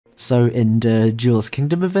So in the Duelist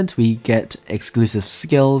Kingdom event, we get exclusive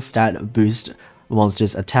skills that boost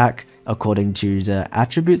monsters' attack according to the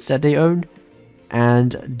attributes that they own.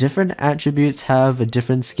 And different attributes have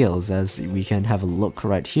different skills, as we can have a look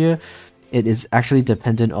right here. It is actually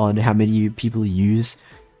dependent on how many people use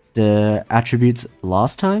the attributes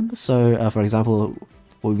last time. So for example,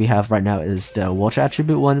 what we have right now is the water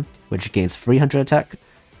attribute one, which gains 300 attack.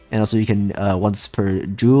 And also you can once per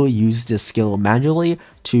duel use this skill manually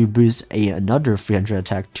to boost another 300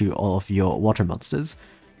 attack to all of your water monsters.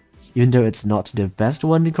 Even though it's not the best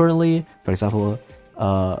one currently, for example,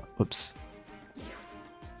 For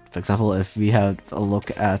example, if we have a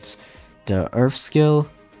look at the Earth skill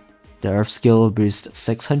boosts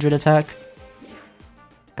 600 attack,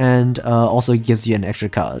 and also gives you an extra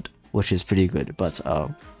card, which is pretty good. But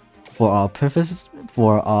for our purposes,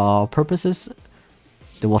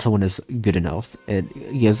 the water one is good enough. It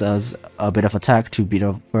gives us a bit of attack to beat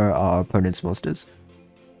over our opponent's monsters.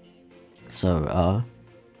 So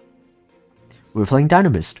we're playing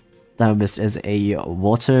Dynamist. Dynamist is a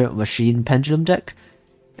water machine pendulum deck.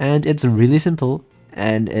 And it's really simple,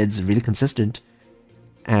 and it's really consistent,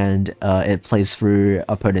 and it plays through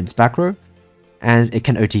opponent's back row, and it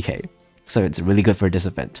can OTK, so it's really good for this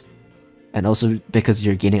event. And also, because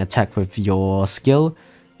you're gaining attack with your skill,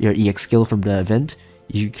 your EX skill from the event,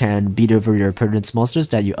 you can beat over your opponent's monsters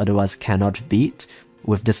that you otherwise cannot beat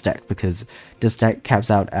with this deck, because this deck caps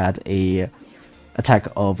out at a attack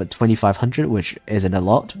of 2500, which isn't a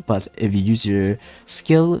lot, but if you use your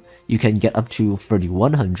skill, you can get up to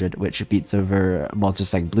 3100, which beats over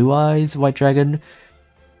monsters like Blue Eyes, White Dragon,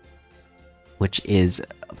 which is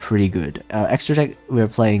pretty good. Extra deck, we're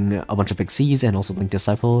playing a bunch of Xyz and also Link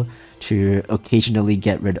Disciple to occasionally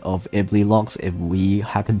get rid of Ibli locks if we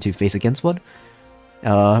happen to face against one.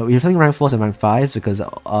 We're playing rank 4s and rank 5s because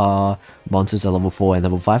our monsters are level 4 and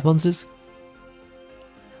level 5 monsters.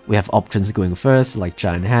 We have options going first, like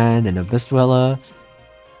Giant Hand and Abyss Dweller.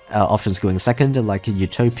 Options going second, like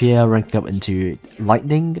Utopia, ranking up into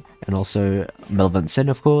Lightning, and also Malevolent Sin,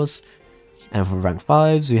 of course. And for rank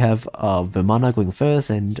 5s, we have Vimana going first,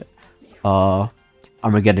 and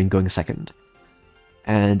Armageddon going second.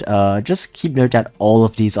 And just keep note that all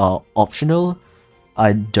of these are optional.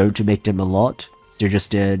 I don't make them a lot. They're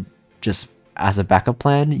just as a backup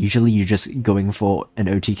plan. Usually you're just going for an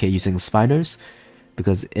OTK using Spinos,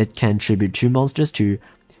 because it can tribute 2 monsters to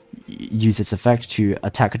use its effect to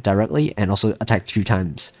attack directly and also attack 2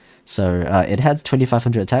 times. So it has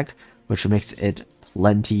 2500 attack, which makes it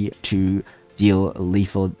plenty to deal a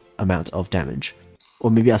lethal amount of damage. Or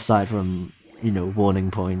maybe aside from, you know, Warning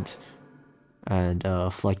Point and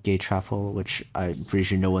Floodgate Chapel, which I'm pretty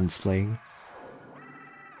sure no one's playing.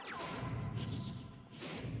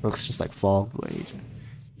 Looks just like Fog Blade.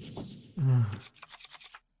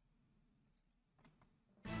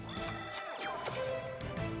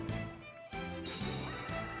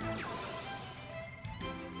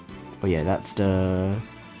 But yeah, that's the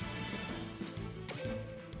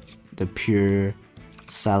pure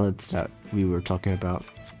salads that we were talking about.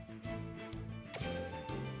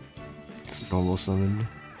 It's normal summon.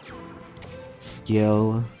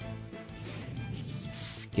 Scale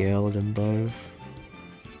them both.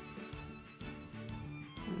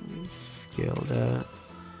 Scale that.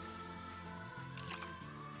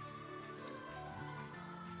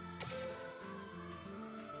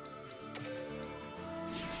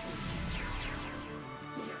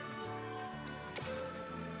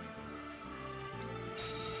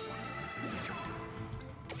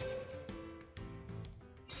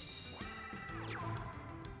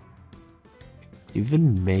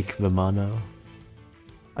 Even make Vimana.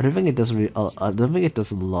 I don't think it does I don't think it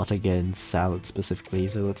does a lot against Salad specifically,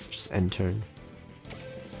 so let's just end turn.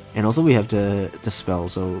 And also we have the spell,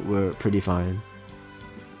 so we're pretty fine.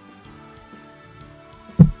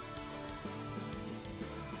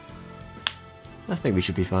 I think we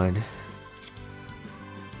should be fine.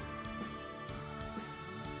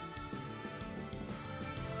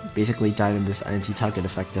 Basically, Dynamist anti-target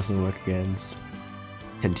effect doesn't work against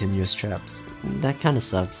continuous traps. That kind of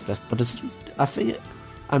sucks.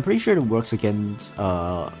 I'm pretty sure it works against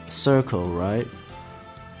Circle, right?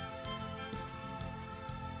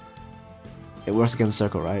 It works against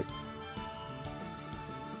Circle, right?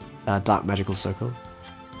 Dark Magical Circle.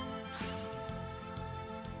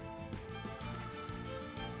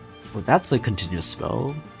 Well, that's a continuous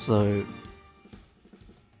spell, so...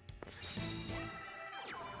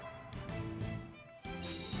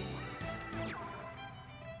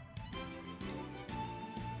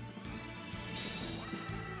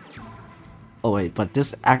 Oh wait, but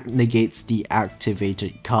this negates the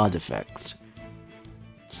activated card effect.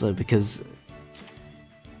 So because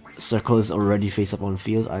circle is already face up on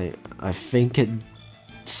field, I think it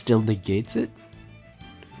still negates it.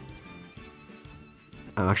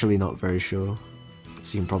 I'm actually not very sure,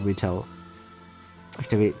 so you can probably tell.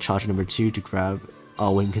 Activate charge number 2 to grab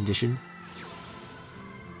our win condition.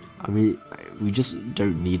 I mean, we just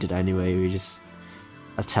don't need it anyway, we just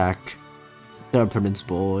attack their opponent's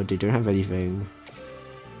board, they don't have anything.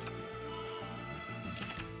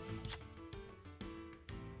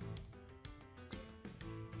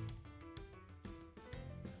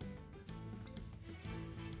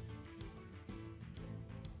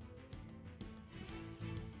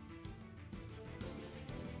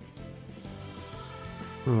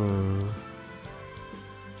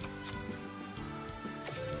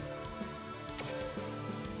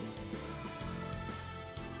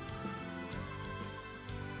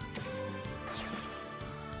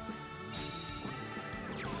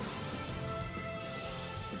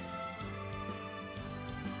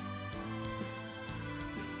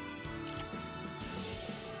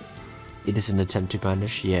 It is an attempt to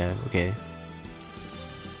banish? Yeah, okay.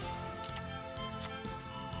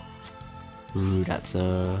 Ooh, that's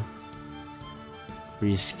a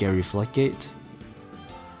pretty scary floodgate.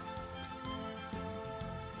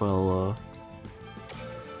 Well,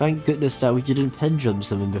 thank goodness that we didn't pendulum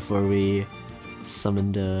summon before we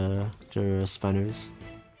summoned the spanners.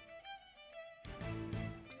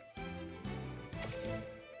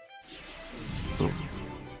 Oh.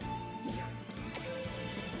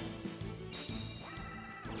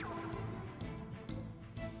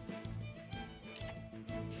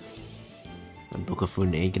 And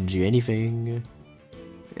Bookafun ain't gonna do anything.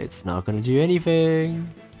 It's not gonna do anything.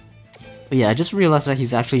 But yeah, I just realized that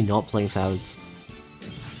he's actually not playing salads.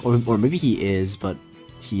 Or maybe he is, but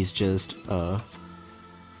he's just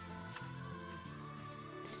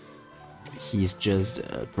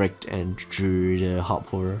bricked and drew the hot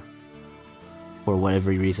pour for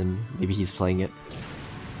whatever reason. Maybe he's playing it.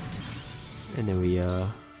 And then we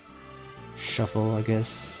shuffle, I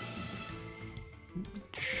guess.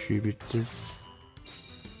 Tribute this.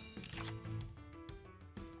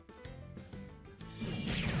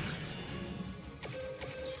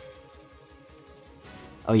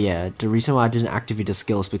 Oh yeah, the reason why I didn't activate the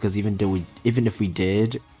skills because even if we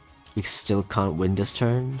did, we still can't win this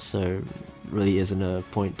turn, so really isn't a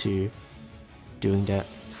point to doing that.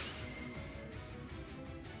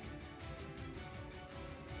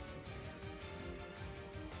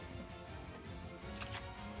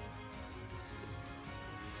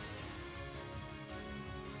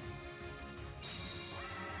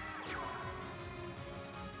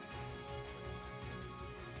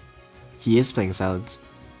 He is playing salads.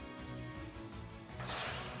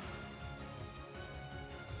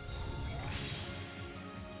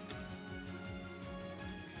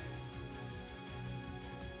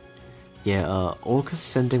 Yeah, Orcus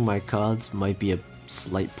sending my cards might be a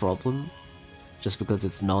slight problem, just because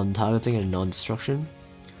it's non-targeting and non-destruction,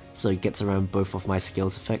 so it gets around both of my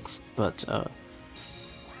skills effects, but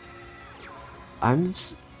I'm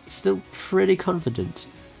still pretty confident.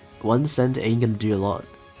 One send ain't gonna do a lot.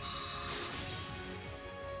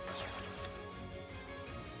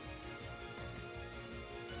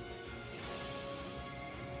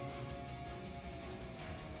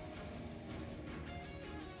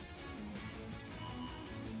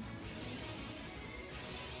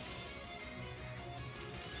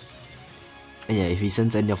 And yeah, if he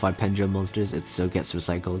sends any of our pendulum monsters, it still gets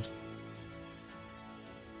recycled.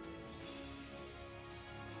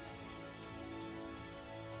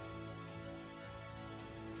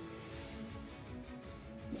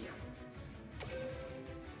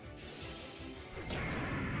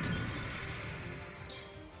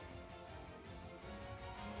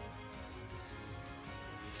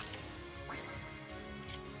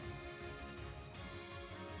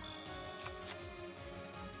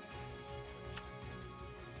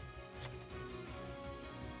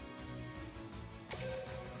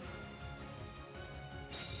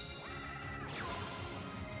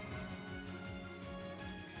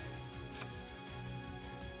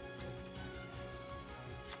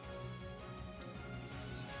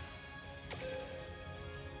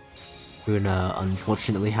 We're gonna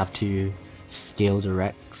unfortunately have to scale the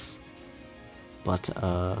Rex, but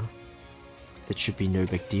it should be no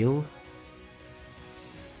big deal.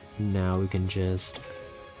 Now we can just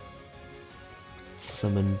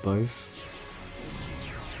summon both.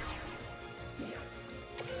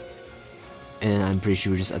 And I'm pretty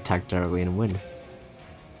sure we just attack directly and win.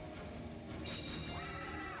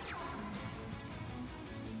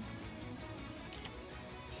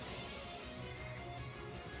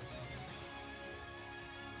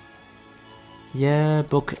 Yeah,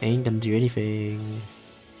 book ain't gonna do anything.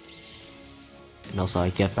 And also I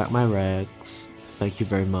get back my Rex. Thank you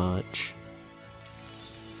very much.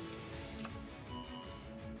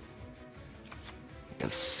 I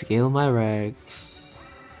scale my Rex.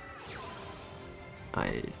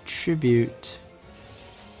 I tribute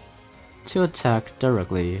to attack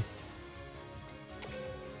directly.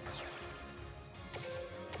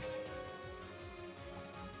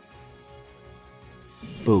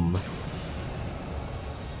 Boom.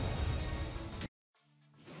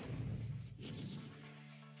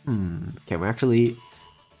 Can we actually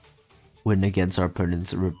win against our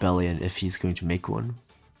opponent's rebellion if he's going to make one?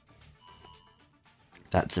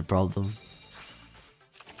 That's a problem.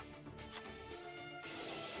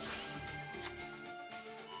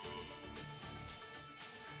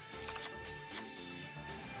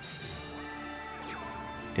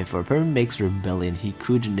 If our opponent makes rebellion, he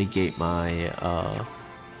could negate my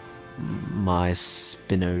my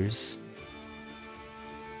spinners.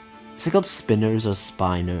 Is it called spinners or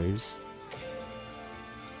spiners?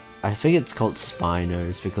 I think it's called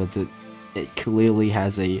spiners because it clearly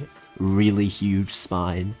has a really huge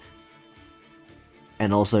spine.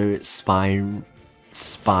 And also spiners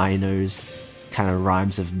kind of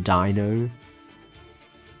rhymes with dino.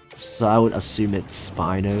 So I would assume it's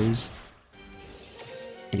spinos.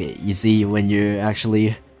 Okay, you see, when you're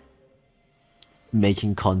actually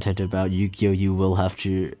making content about Yu-Gi-Oh, you will have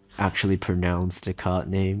to actually pronounce the card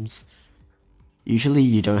names. Usually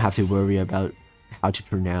you don't have to worry about how to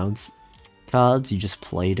pronounce cards, you just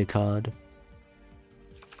play the card.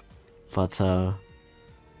 But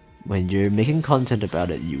when you're making content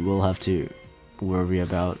about it, you will have to worry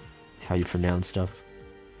about how you pronounce stuff.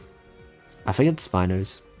 I think it's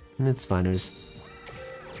Spinos. It's Spinos.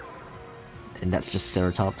 And that's just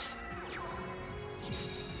Ceratops.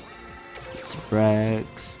 It's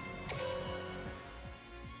Rex.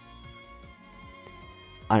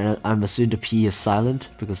 I'm assuming the P is silent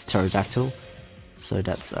because pterodactyl. So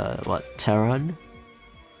that's what, Terran?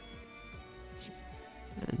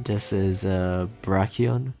 And this is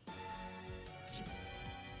Brachion.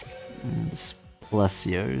 And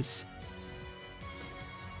Splesios.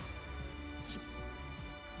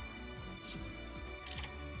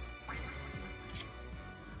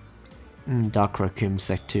 Dark Raccoon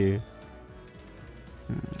Sec 2.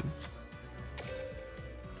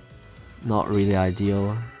 Not really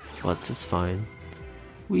ideal, but it's fine.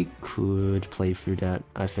 We could play through that,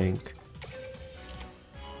 I think.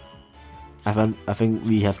 I think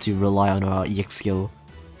we have to rely on our EX skill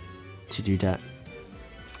to do that.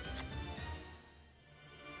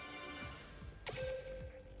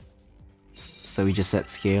 So we just set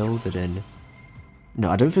scales and then... No,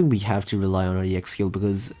 I don't think we have to rely on our EX skill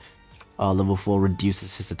because level 4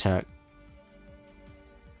 reduces his attack.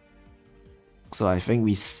 So I think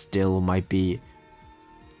we still might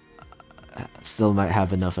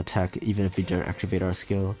have enough attack even if we don't activate our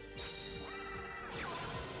skill.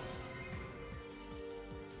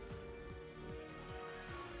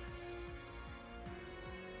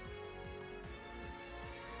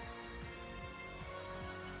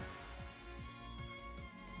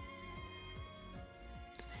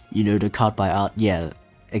 You know the card by art? Yeah,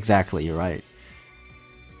 exactly, right.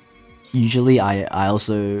 Usually I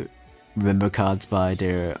also remember cards by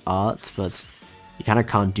their art, but you kinda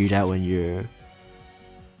can't do that when you're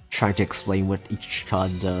trying to explain what each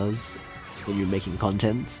card does when you're making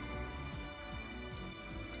content.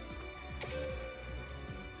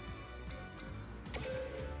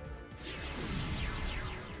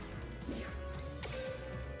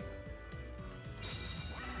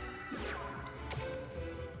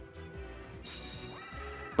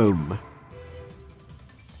 Boom.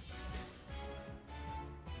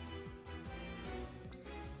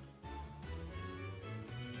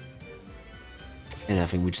 And I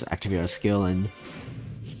think we just activate our skill and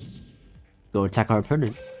go attack our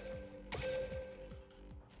opponent.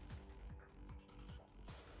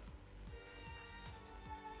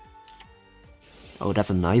 Oh, that's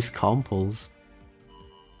a nice compulse.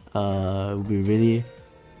 It would be really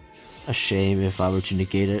a shame if I were to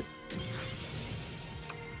negate it.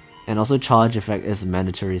 And also charge effect is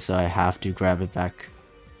mandatory, so I have to grab it back.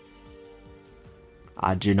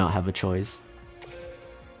 I do not have a choice.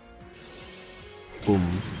 Boom.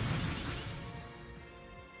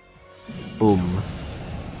 Boom.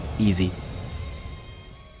 Easy.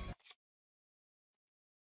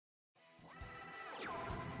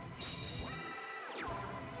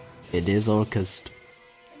 It is Orcust.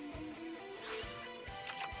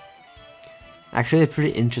 Actually a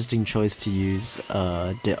pretty interesting choice to use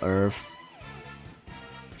the Earth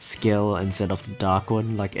skill instead of the Dark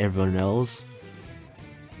one like everyone else.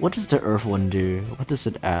 What does the Earth one do? What does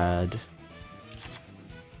it add?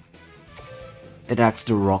 It acts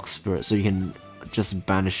the Rock Spirit, so you can just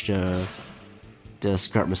banish the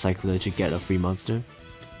Scrap Recycler to get a free monster.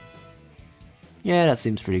 Yeah, that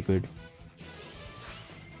seems pretty good.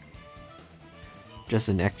 Just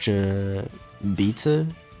an extra beta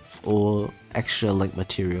or extra link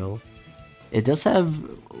material. It does have,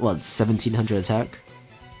 what, 1700 attack,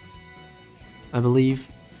 I believe,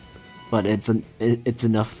 but it's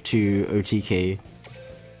enough to OTK.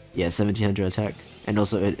 Yeah, 1700 attack, and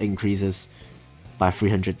also it increases by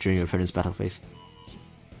 300 during your opponent's battle phase.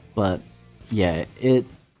 But yeah, it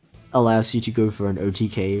allows you to go for an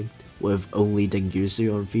OTK with only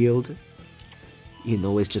Dengyusu on field. You can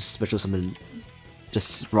always just special summon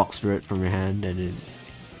just Rock Spirit from your hand, and then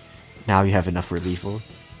now you have enough relief.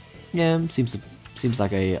 Yeah, seems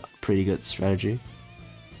like a pretty good strategy.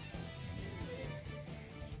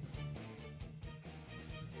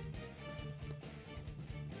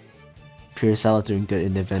 Pure Salad doing good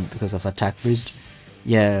in the event because of attack boost.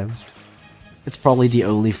 Yeah, it's probably the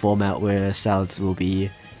only format where Salads will be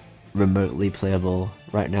remotely playable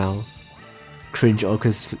right now. Cringe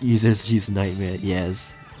Orcus users use Nightmare.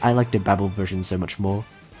 Yes, I like the Babel version so much more.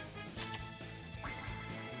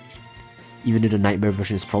 Even though the Nightmare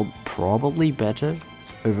version is probably better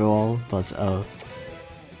overall, but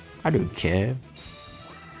I don't care.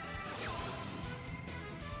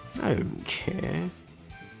 I don't care.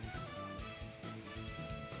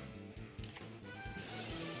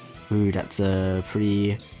 Ooh, that's a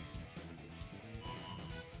pretty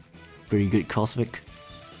good Cosmic.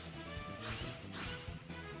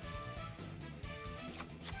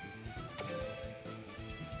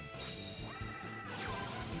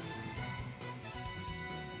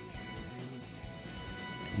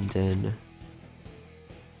 And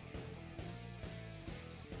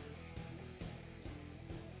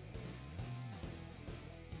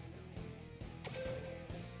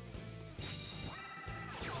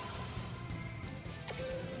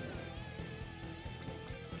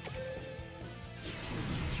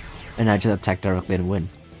then I just attack directly and win.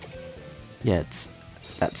 Yeah, it's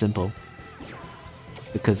that simple.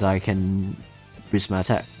 Because I can boost my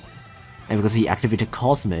attack. And because he activated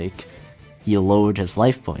Cosmic, he lowered his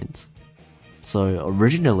life points. So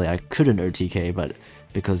originally I couldn't OTK, but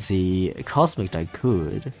because he Cosmic I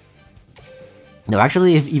could. No,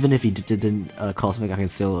 actually even if he didn't Cosmic, I can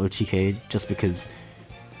still OTK just because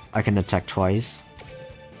I can attack twice.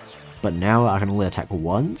 But now I can only attack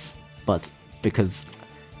once, but because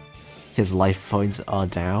his life points are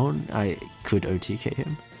down, I could OTK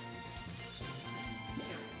him.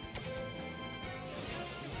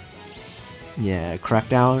 Yeah,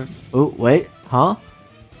 Crackdown. Oh, wait, huh?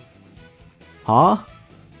 Huh?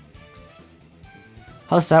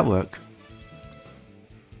 How's that work?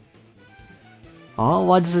 Huh?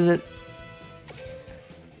 Why doesn't it...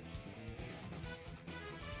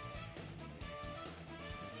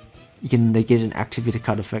 You can negate an activated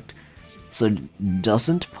card effect. So it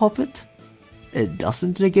doesn't pop it? It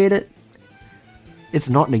doesn't negate it? It's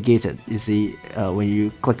not negated, you see, when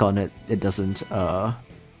you click on it, it doesn't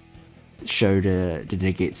show the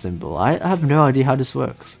negate symbol. I have no idea how this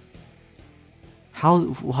works.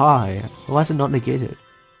 Why? Why is it not negated?